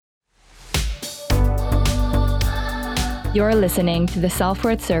You're listening to the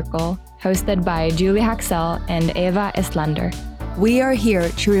Self-Worth Circle, hosted by Julie Haxel and Eva Estlander. We are here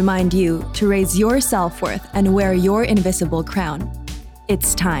to remind you to raise your self-worth and wear your invisible crown.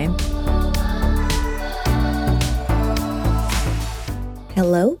 It's time.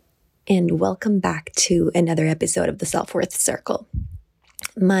 Hello, and welcome back to another episode of the Self-Worth Circle.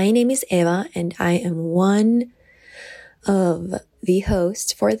 My name is Eva, and I am one of the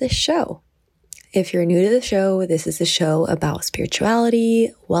hosts for this show. If you're new to the show, this is a show about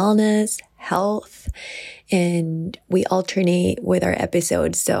spirituality, wellness, health, and we alternate with our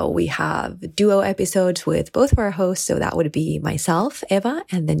episodes. So we have duo episodes with both of our hosts. So that would be myself, Eva,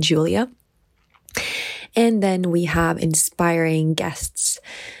 and then Julia. And then we have inspiring guests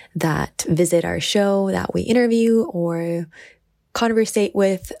that visit our show that we interview or conversate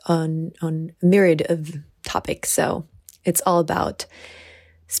with on a myriad of topics. So it's all about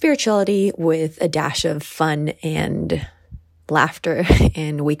spirituality with a dash of fun and laughter,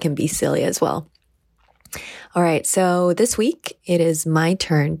 and we can be silly as well. All right, so this week it is my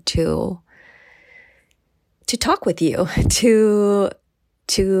turn to talk with you,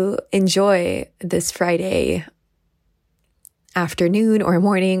 to enjoy this Friday afternoon or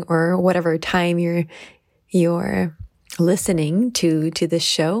morning or whatever time you're listening to this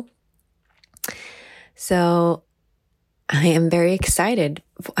show. So I am very excited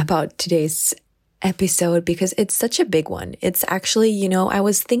about today's episode because it's such a big one. It's actually, I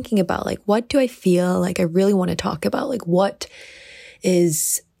was thinking about what do I feel like I really want to talk about? Like what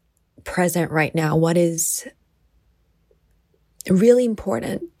is present right now? What is really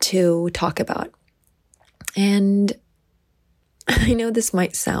important to talk about? And I know this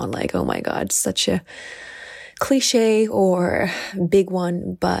might sound like, oh my God, such a cliche or big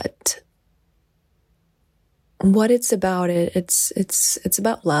one, but what it's about, it's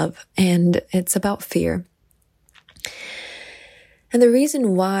about love and it's about fear. And the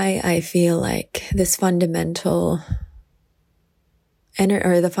reason why I feel like this fundamental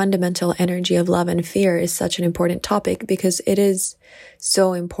energy of love and fear is such an important topic because it is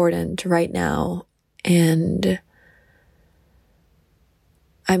so important right now. And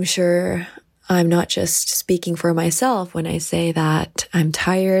I'm sure I'm not just speaking for myself when I say that I'm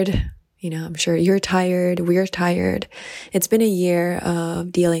tired. I'm sure you're tired. We're tired. It's been a year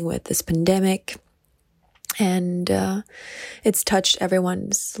of dealing with this pandemic, and it's touched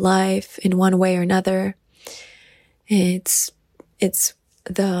everyone's life in one way or another. I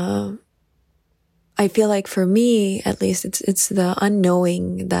feel like for me, at least, it's the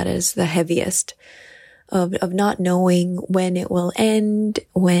unknowing that is the heaviest of not knowing when it will end,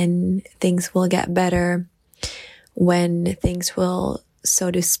 when things will get better, when things will,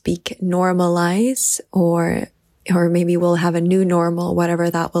 so to speak, normalize, or maybe we'll have a new normal, whatever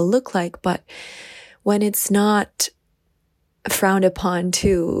that will look like. But when it's not frowned upon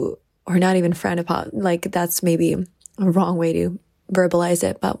or not even frowned upon, that's maybe a wrong way to verbalize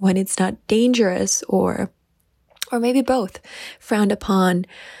it, but when it's not dangerous or maybe both, frowned upon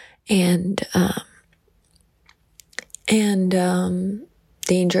and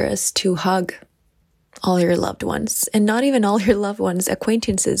dangerous to hug all your loved ones, and not even all your loved ones,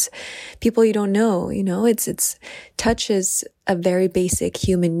 acquaintances, people you don't know, it's touch is a very basic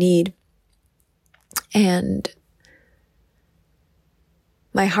human need. And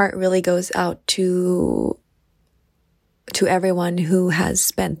my heart really goes out to everyone who has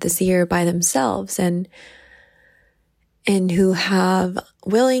spent this year by themselves and who have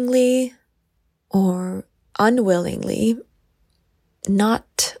willingly or unwillingly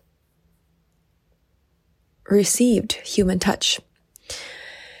not received human touch.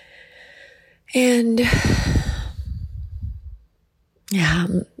 And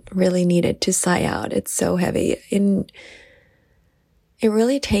really needed to sigh out. It's so heavy. And it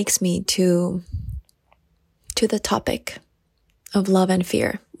really takes me to the topic of love and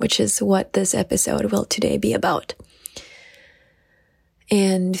fear, which is what this episode will today be about.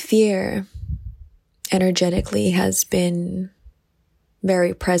 And fear energetically has been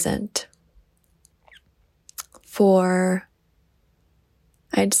very present for,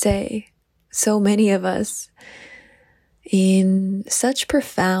 I'd say, so many of us in such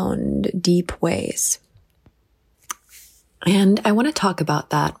profound, deep ways. And I want to talk about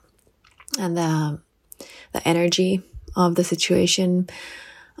that and the energy of the situation.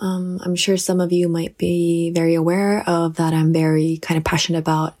 I'm sure some of you might be very aware of that. I'm very kind of passionate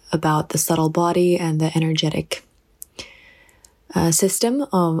about the subtle body and the energetic system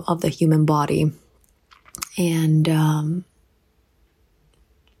of the human body. And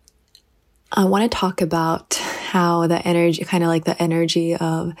I want to talk about how the energy, kind of like the energy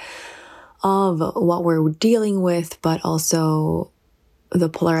of of what we're dealing with, but also the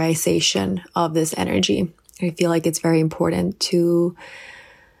polarization of this energy. I feel like it's very important to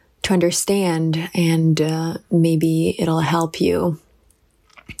understand, and maybe it'll help you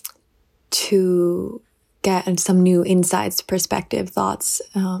to get some new insights, perspective, thoughts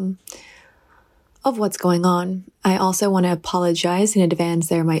of what's going on. I also want to apologize in advance.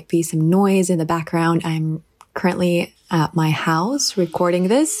 There might be some noise in the background. I'm currently at my house recording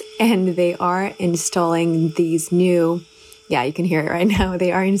this, and they are installing these new, you can hear it right now.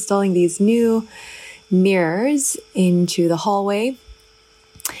 They are installing these new mirrors into the hallway.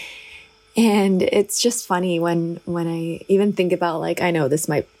 And it's just funny when I even think about, like, I know this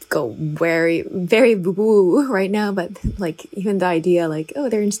might go very, very boo-boo right now, but like even the idea, like, oh,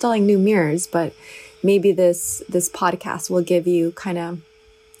 they're installing new mirrors, but maybe this podcast will give you kind of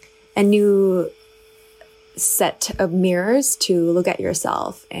a new set of mirrors to look at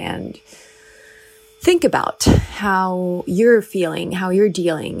yourself and think about how you're feeling, how you're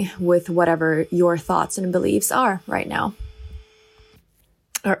dealing with whatever your thoughts and beliefs are right now.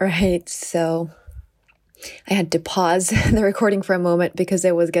 All right, so I had to pause the recording for a moment because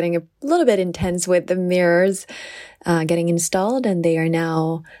it was getting a little bit intense with the mirrors getting installed, and they are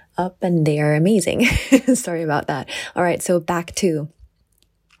now up and they are amazing. Sorry about that. All right, so back to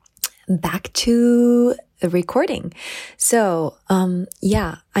the recording. So,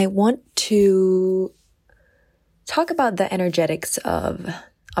 I want to talk about the energetics of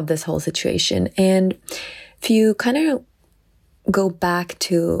this whole situation. And if you kind of go back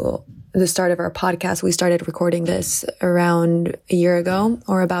to the start of our podcast, we started recording this around a year ago,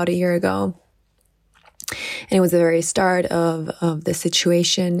 or about a year ago. And it was the very start of the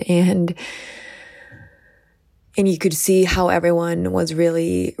situation. And you could see how everyone was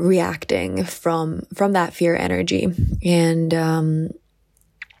really reacting from that fear energy. And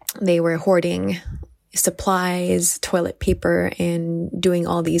they were hoarding supplies, toilet paper, and doing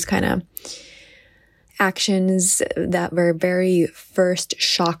all these kind of actions that were very first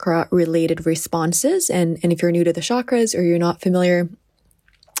chakra related responses. And if you're new to the chakras or you're not familiar,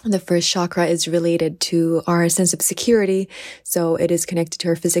 the first chakra is related to our sense of security. So it is connected to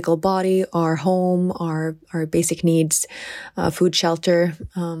our physical body, our home, our basic needs, food, shelter,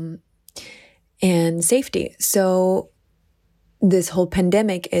 and safety. So this whole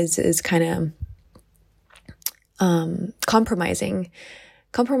pandemic is kind of compromising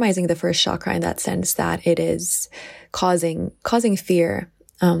the first chakra in that sense, that it is causing fear.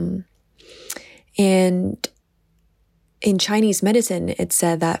 And in Chinese medicine, it's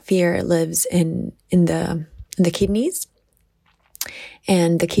said that fear lives in the kidneys,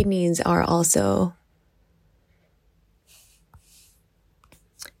 and the kidneys are also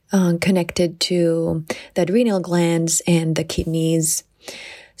connected to the adrenal glands and the kidneys.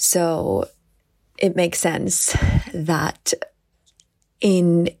 So it makes sense that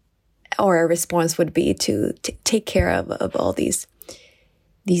our response would be to take care of all these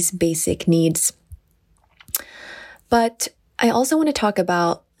basic needs. But I also want to talk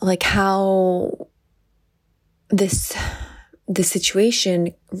about like how this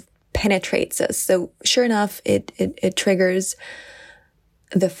situation penetrates us. So sure enough, it triggers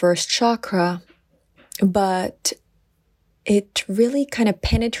the first chakra, but it really kind of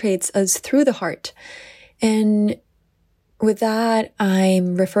penetrates us through the heart. And with that,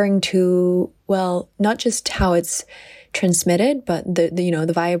 I'm referring to, well, not just how it's transmitted, but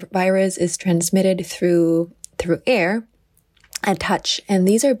the virus is transmitted through air and touch. And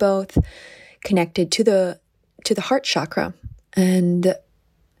these are both connected to the heart chakra. And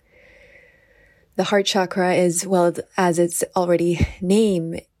the heart chakra is, well, as its already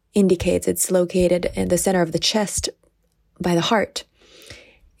name indicates, it's located in the center of the chest by the heart.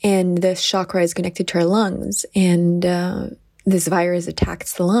 And this chakra is connected to our lungs, and this virus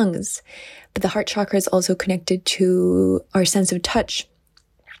attacks the lungs. But the heart chakra is also connected to our sense of touch.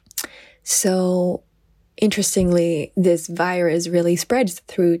 So interestingly, this virus really spreads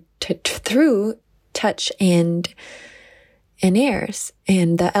through touch and airs,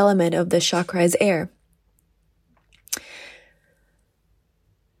 and the element of the chakra is air.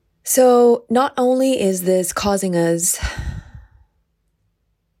 So not only is this causing us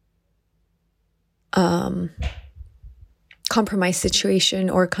compromised situation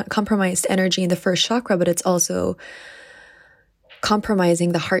or compromised energy in the first chakra, but it's also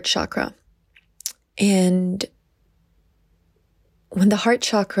compromising the heart chakra. And when the heart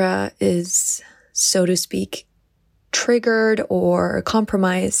chakra is, so to speak, triggered or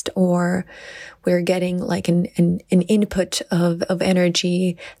compromised, or we're getting like an input of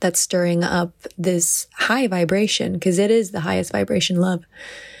energy that's stirring up this high vibration, because it is the highest vibration, love.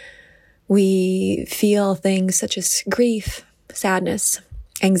 we feel things such as grief, sadness,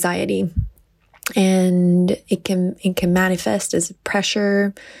 anxiety, and it can manifest as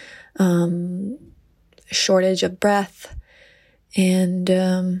pressure, shortage of breath,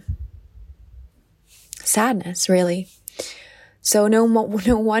 and sadness, really. So no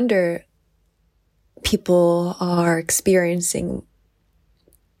wonder people are experiencing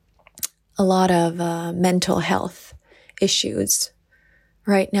a lot of mental health issues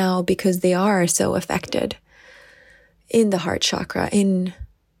right now, because they are so affected in the heart chakra, in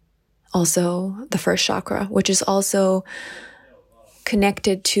also the first chakra, which is also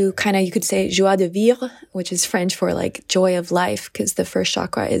connected to kind of, you could say, joie de vivre, which is French for like joy of life, because the first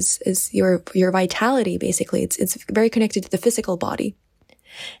chakra is your vitality, basically. It's very connected to the physical body.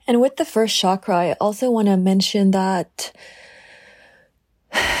 And with the first chakra, I also want to mention that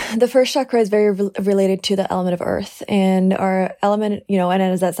the first chakra is very related to the element of earth, and our element, and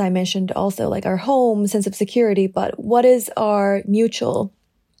as I mentioned, also like our home, sense of security. But what is our mutual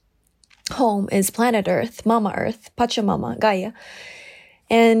home is planet Earth, Mama Earth, Pachamama, Gaia.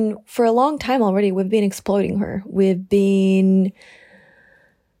 And for a long time already, we've been exploiting her. We've been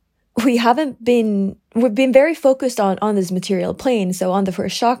very focused on this material plane. So on the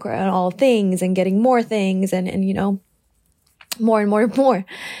first chakra and all things and getting more things and more and more and more.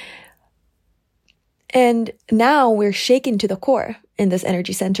 And now we're shaken to the core in this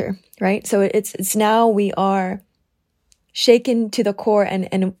energy center, right? So it's now we are shaken to the core,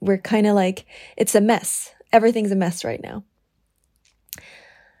 and we're kind of like, it's a mess. Everything's a mess right now.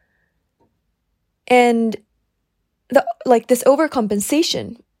 And this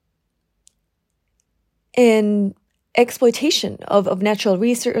overcompensation and exploitation of natural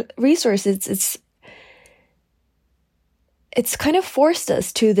resources, it's kind of forced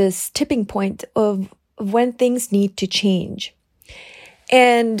us to this tipping point of when things need to change.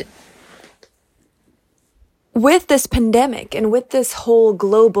 And with this pandemic and with this whole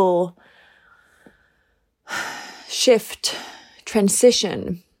global shift,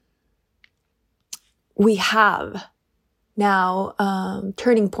 transition, we have now a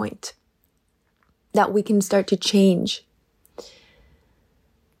turning point that we can start to change.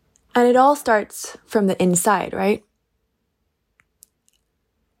 And it all starts from the inside, right?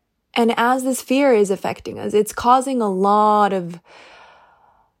 And as this fear is affecting us, it's causing a lot of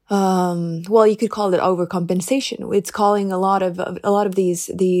you could call it overcompensation. It's calling a lot of these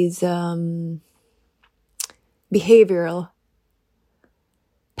behavioral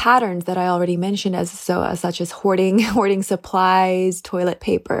patterns that I already mentioned, such as hoarding supplies, toilet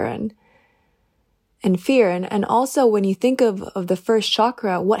paper, and fear. And also when you think of the first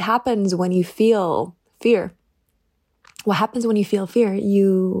chakra, what happens when you feel fear? What happens when you feel fear?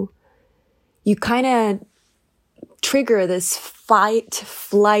 You kind of trigger this fight,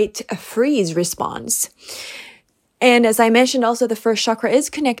 flight, freeze response. And as I mentioned, also the first chakra is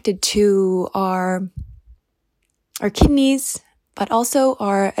connected to our kidneys, but also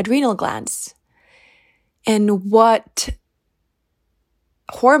our adrenal glands. And what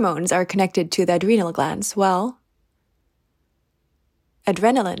hormones are connected to the adrenal glands? Well,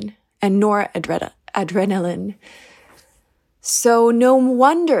 adrenaline and noradrenaline. So no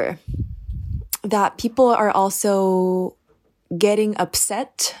wonder that people are also getting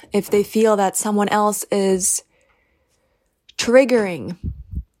upset if they feel that someone else is triggering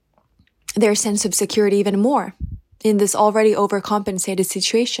their sense of security even more in this already overcompensated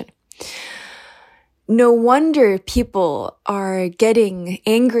situation. No wonder people are getting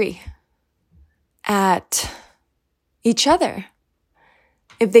angry at each other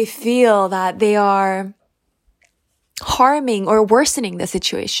if they feel that they are harming or worsening the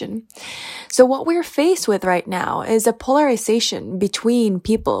situation. So what we're faced with right now is a polarization between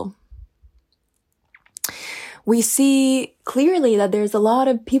people. We see clearly that there's a lot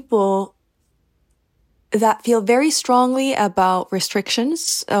of people that feel very strongly about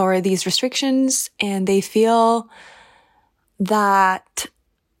restrictions or these restrictions, and they feel that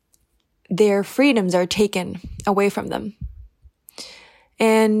their freedoms are taken away from them.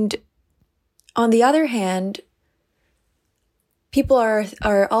 And on the other hand, people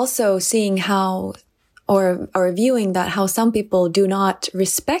are also seeing how, or are viewing that how some people do not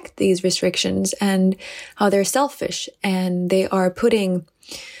respect these restrictions and how they're selfish and they are putting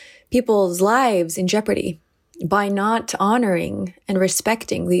people's lives in jeopardy by not honoring and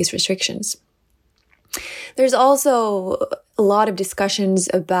respecting these restrictions. There's also a lot of discussions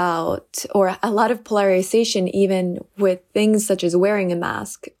about, or a lot of polarization even with things such as wearing a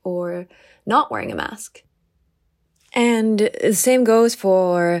mask or not wearing a mask. And the same goes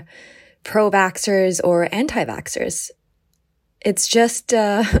for pro-vaxxers or anti-vaxxers. It's just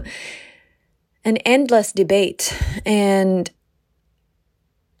an endless debate. And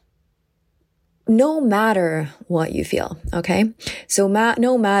no matter what you feel, okay? So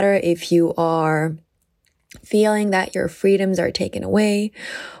no matter if you are feeling that your freedoms are taken away,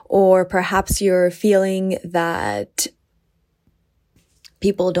 or perhaps you're feeling that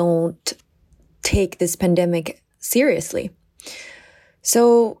people don't take this pandemic seriously.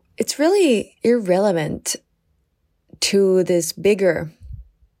 So it's really irrelevant to this bigger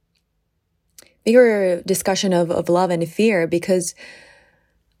discussion of love and fear, because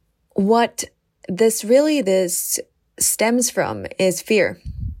what this stems from is fear.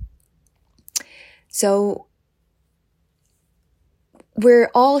 So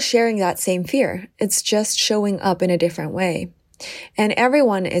we're all sharing that same fear. It's just showing up in a different way. And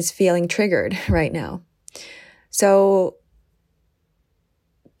everyone is feeling triggered right now. So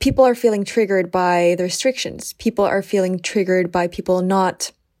people are feeling triggered by the restrictions. People are feeling triggered by people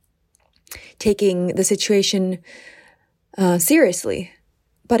not taking the situation seriously.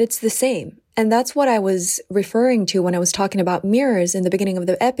 But it's the same. And that's what I was referring to when I was talking about mirrors in the beginning of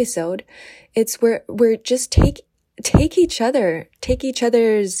the episode. It's where we're just take each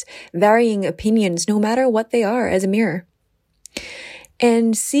other's varying opinions, no matter what they are, as a mirror.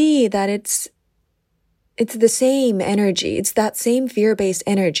 And see that it's the same energy. It's that same fear-based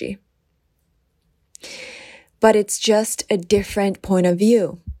energy. But it's just a different point of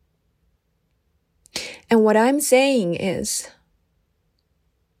view. And what I'm saying is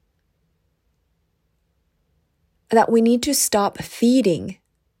that we need to stop feeding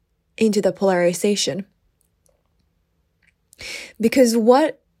into the polarization. Because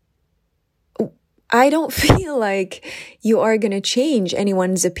I don't feel like you are going to change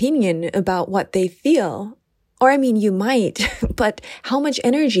anyone's opinion about what they feel. Or I mean, you might, but how much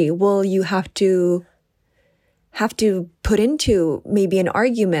energy will you have to put into maybe an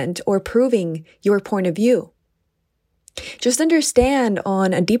argument or proving your point of view? Just understand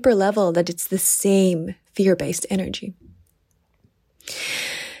on a deeper level that it's the same fear-based energy.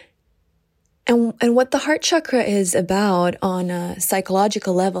 And what the heart chakra is about on a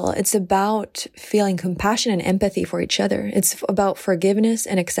psychological level, it's about feeling compassion and empathy for each other. It's about forgiveness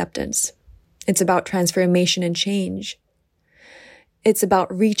and acceptance. It's about transformation and change. It's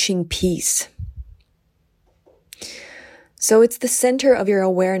about reaching peace. So it's the center of your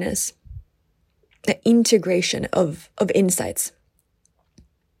awareness, the integration of insights.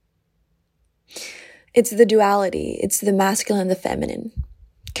 It's the duality. It's the masculine and the feminine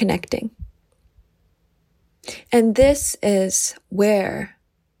connecting. And this is where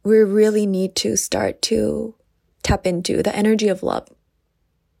we really need to start to tap into the energy of love.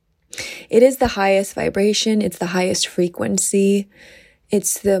 It is the highest vibration. It's the highest frequency.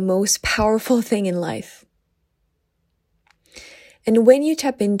 It's the most powerful thing in life. And when you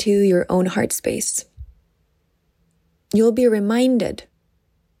tap into your own heart space, you'll be reminded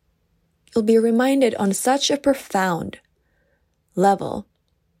on such a profound level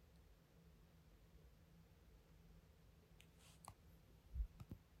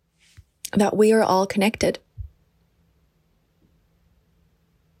that we are all connected.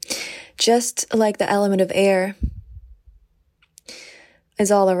 Just like the element of air is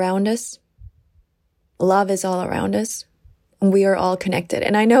all around us, love is all around us, and we are all connected.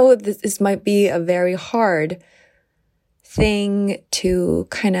 And I know this might be a very hard thing to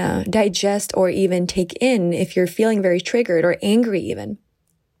kind of digest or even take in if you're feeling very triggered or angry even.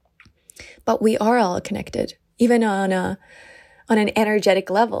 But we are all connected, even on an energetic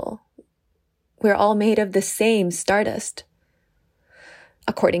level. We're all made of the same stardust,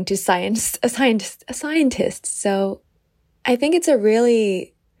 according to scientists. So I think it's a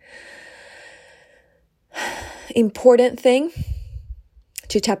really important thing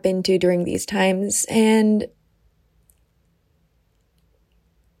to tap into during these times. And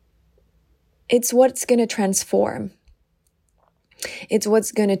it's what's going to transform. It's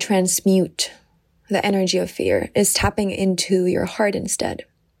what's going to transmute the energy of fear, is tapping into your heart instead.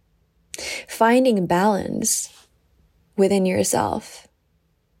 Finding balance within yourself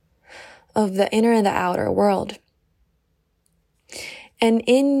of the inner and the outer world. And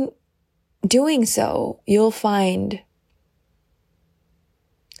in doing so, you'll find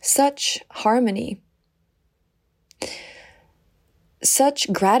such harmony,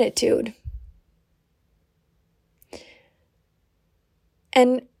 such gratitude.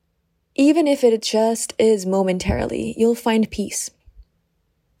 And even if it just is momentarily, you'll find peace.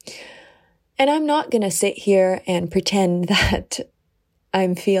 And I'm not going to sit here and pretend that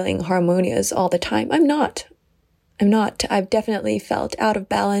I'm feeling harmonious all the time. I'm not. I've definitely felt out of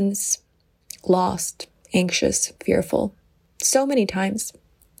balance, lost, anxious, fearful, so many times.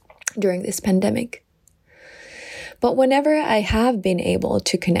 during this pandemic. But whenever I have been able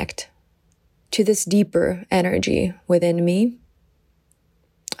to connect to this deeper energy within me,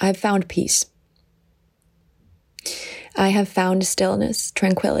 I've found peace. I have found stillness,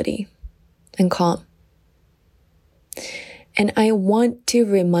 tranquility, and calm. And I want to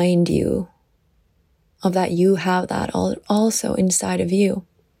remind you of that you have that also inside of you.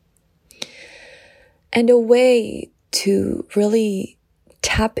 And a way to really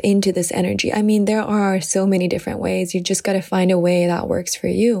tap into this energy. I mean, there are so many different ways. You just got to find a way that works for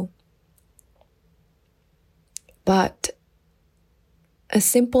you. But a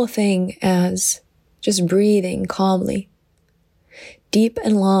simple thing as just breathing calmly, deep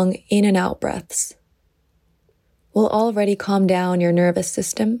and long in and out breaths, will already calm down your nervous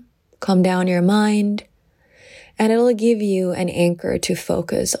system, calm down your mind, and it'll give you an anchor to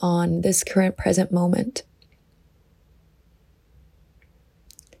focus on this current present moment.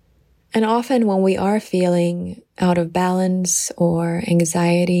 And often when we are feeling out of balance or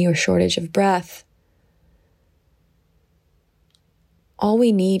anxiety or shortage of breath, all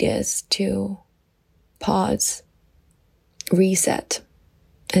we need is to pause, reset,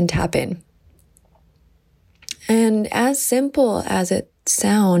 and tap in. And as simple as it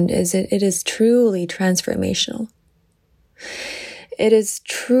sounds, it is truly transformational. It is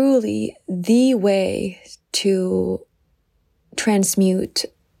truly the way to transmute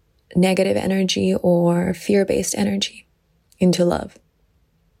negative energy or fear-based energy into love.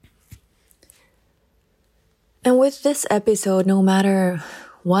 And with this episode, no matter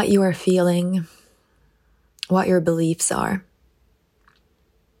what you are feeling, what your beliefs are,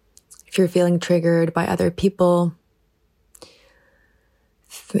 if you're feeling triggered by other people,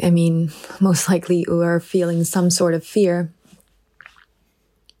 I mean, most likely you are feeling some sort of fear,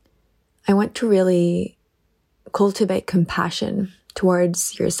 I want to really cultivate compassion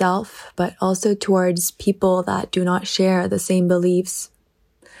towards yourself, but also towards people that do not share the same beliefs,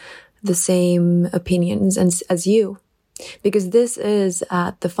 the same opinions as you, because this is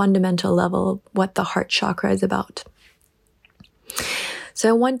at the fundamental level what the heart chakra is about. So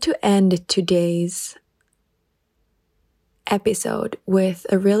I want to end today's episode with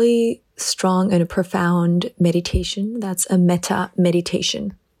a really strong and a profound meditation. That's a metta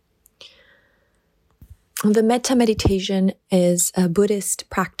meditation. The metta meditation is a Buddhist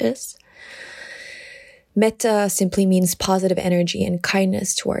practice. Metta simply means positive energy and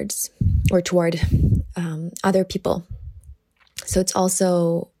kindness toward other people. So it's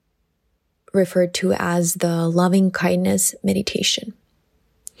also referred to as the loving kindness meditation.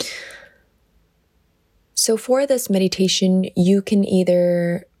 So for this meditation, you can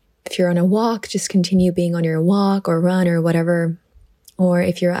either, if you're on a walk, just continue being on your walk or run or whatever. Or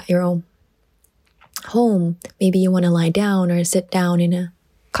if you're at your own home, maybe you want to lie down or sit down in a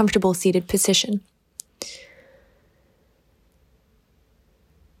comfortable seated position.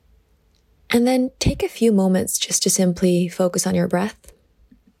 And then take a few moments just to simply focus on your breath.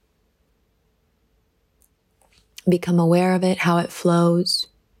 Become aware of it, how it flows.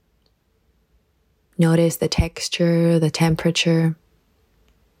 Notice the texture, the temperature,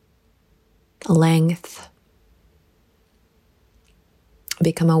 the length.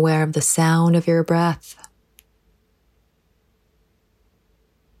 Become aware of the sound of your breath.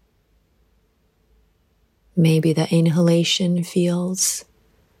 Maybe the inhalation feels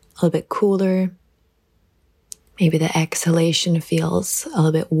a little bit cooler. Maybe the exhalation feels a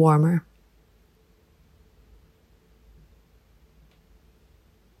little bit warmer.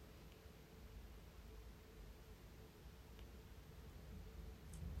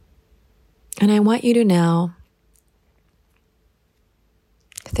 And I want you to now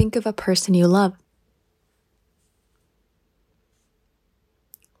think of a person you love.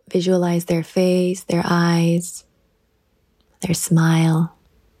 Visualize their face, their eyes, their smile.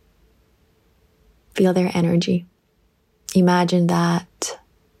 Feel their energy. Imagine that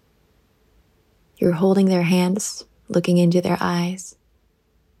you're holding their hands, looking into their eyes.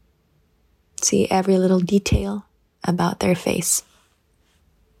 See every little detail about their face.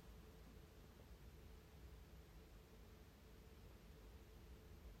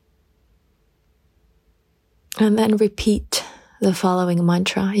 And then repeat the following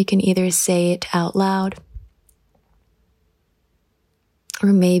mantra. You can either say it out loud, or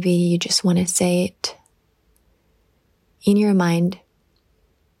maybe you just want to say it in your mind.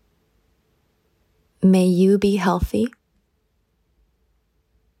 May you be healthy.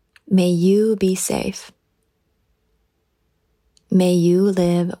 May you be safe. May you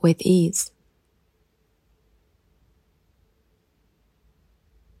live with ease.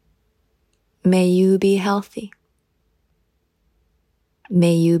 May you be healthy.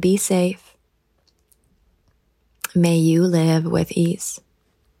 May you be safe. May you live with ease.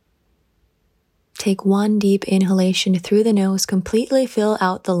 Take one deep inhalation through the nose. Completely fill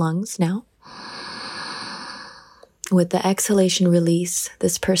out the lungs now. With the exhalation, release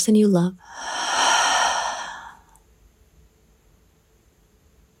this person you love.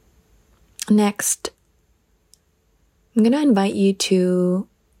 Next, I'm going to invite you to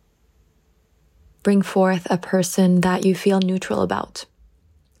bring forth a person that you feel neutral about.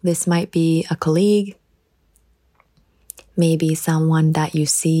 This might be a colleague, maybe someone that you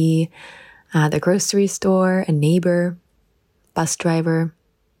see at the grocery store, a neighbor, bus driver,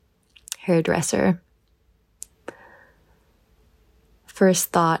 hairdresser.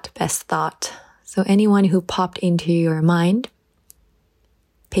 First thought, best thought. So anyone who popped into your mind,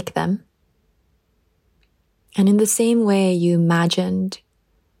 pick them. And in the same way you imagined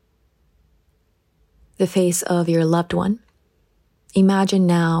the face of your loved one, imagine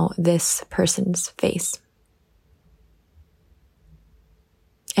now this person's face.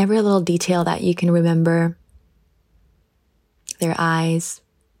 Every little detail that you can remember, their eyes.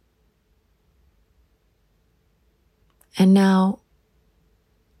 And now,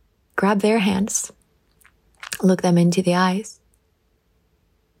 grab their hands, look them into the eyes,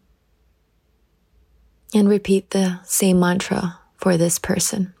 and repeat the same mantra for this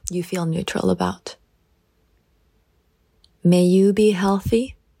person you feel neutral about. May you be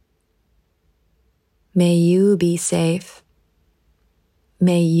healthy. May you be safe.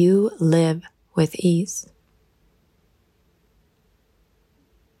 May you live with ease.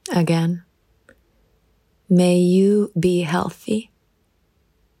 Again, may you be healthy.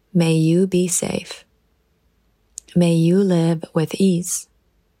 May you be safe. May you live with ease.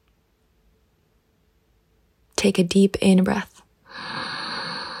 Take a deep in breath.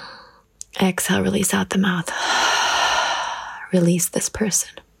 Exhale, release out the mouth. Release this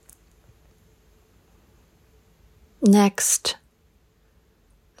person. Next,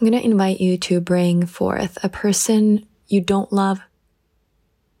 I'm going to invite you to bring forth a person you don't love.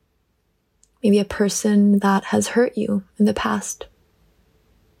 Maybe a person that has hurt you in the past.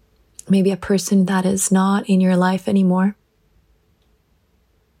 Maybe a person that is not in your life anymore.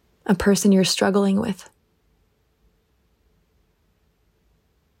 A person you're struggling with.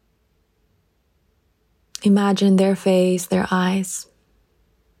 Imagine their face, their eyes,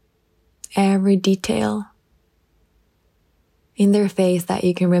 every detail in their face that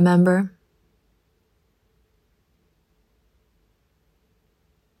you can remember.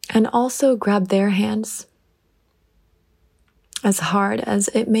 And also grab their hands, as hard as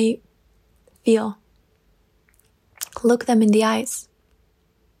it may feel. Look them in the eyes.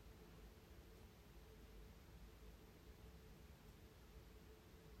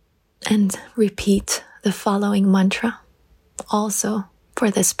 And repeat the following mantra, also for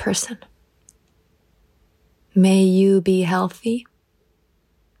this person. May you be healthy.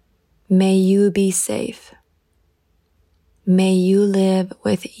 May you be safe. May you live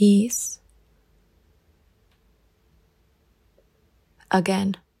with ease.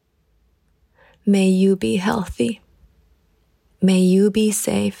 Again, may you be healthy. May you be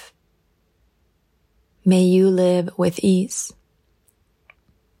safe. May you live with ease.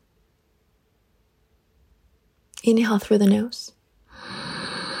 Inhale through the nose.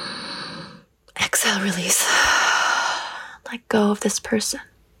 Exhale, release. Let go of this person,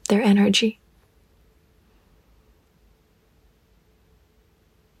 their energy.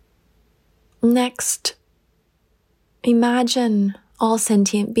 Next, imagine all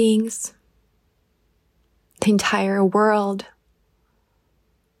sentient beings, the entire world,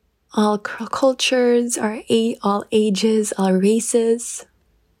 all cultures, all ages, all races.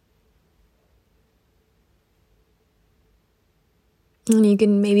 And you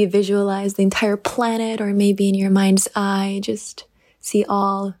can maybe visualize the entire planet, or maybe in your mind's eye, just see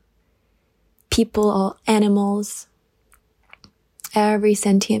all people, all animals, every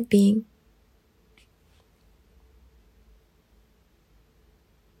sentient being.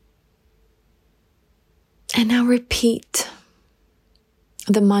 And now repeat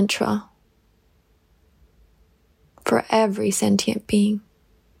the mantra for every sentient being.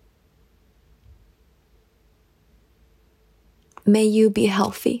 May you be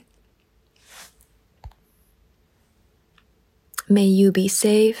healthy. May you be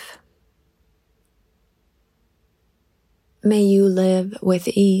safe. May you live with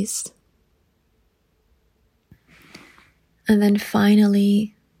ease. And then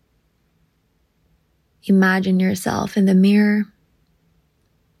finally, imagine yourself in the mirror.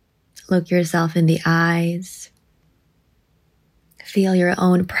 Look yourself in the eyes. Feel your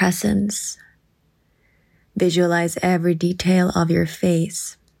own presence. Visualize every detail of your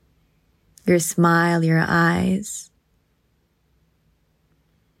face, your smile, your eyes.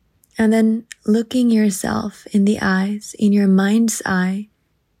 And then looking yourself in the eyes, in your mind's eye,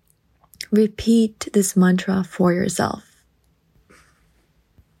 repeat this mantra for yourself.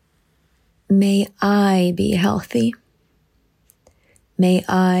 May I be healthy. May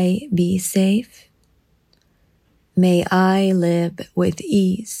I be safe. May I live with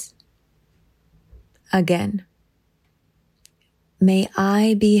ease. Again. May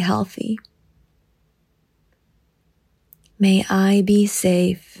I be healthy. May I be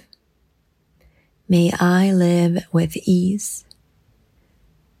safe. May I live with ease.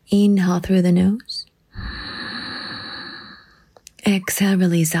 Inhale through the nose. Exhale,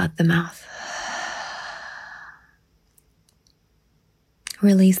 release out the mouth.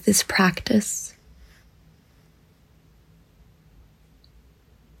 Release this practice.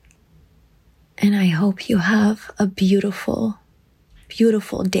 And I hope you have a beautiful,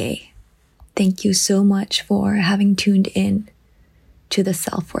 beautiful day. Thank you so much for having tuned in to the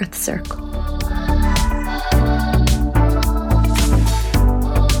Self-Worth Circle.